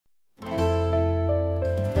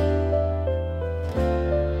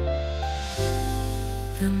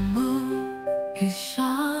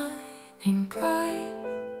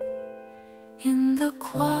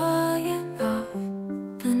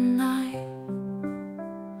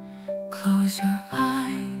Close your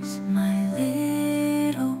eyes, my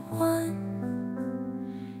little one.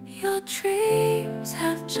 Your dreams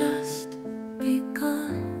have just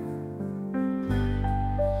begun.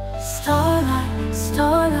 Starlight,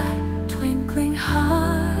 starlight, twinkling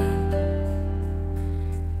high,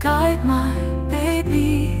 guide my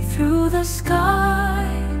baby through the sky.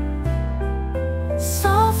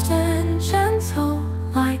 Soft and gentle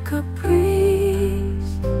like a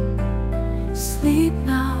breeze. Sleep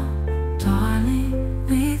now, darling,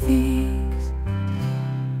 with ease.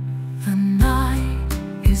 The night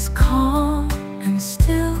is calm and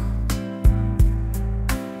still.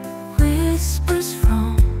 Whispers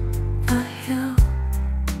from the hill.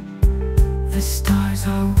 The stars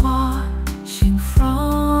are watching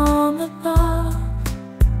from above,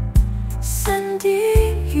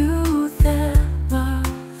 sending you their love.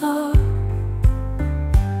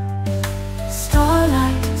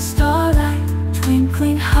 Starlight, starlight,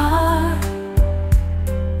 twinkling high,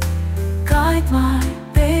 guide my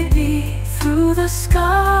baby through the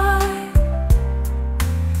sky.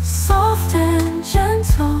 Soft and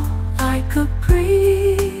gentle like a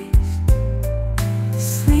breeze.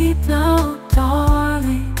 Sleep now,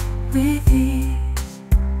 darling, with ease.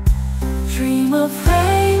 Dream of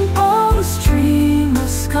rainbows, dream of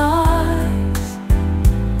skies.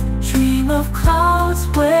 Dream of clouds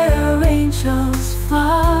where angels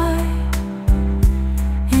fly.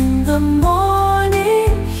 In the morning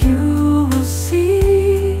you will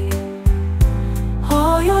see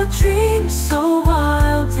all your dreams so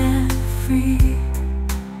wild and free.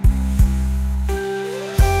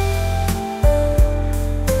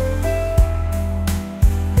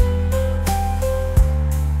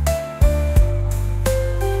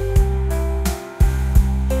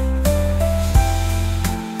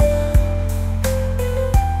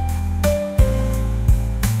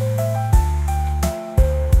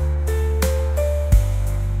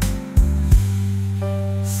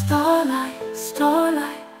 Starlight,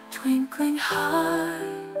 starlight, twinkling high,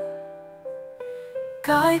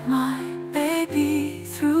 guide my baby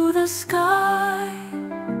through the sky.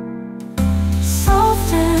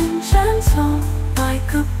 Soft and gentle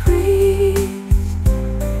like a breeze.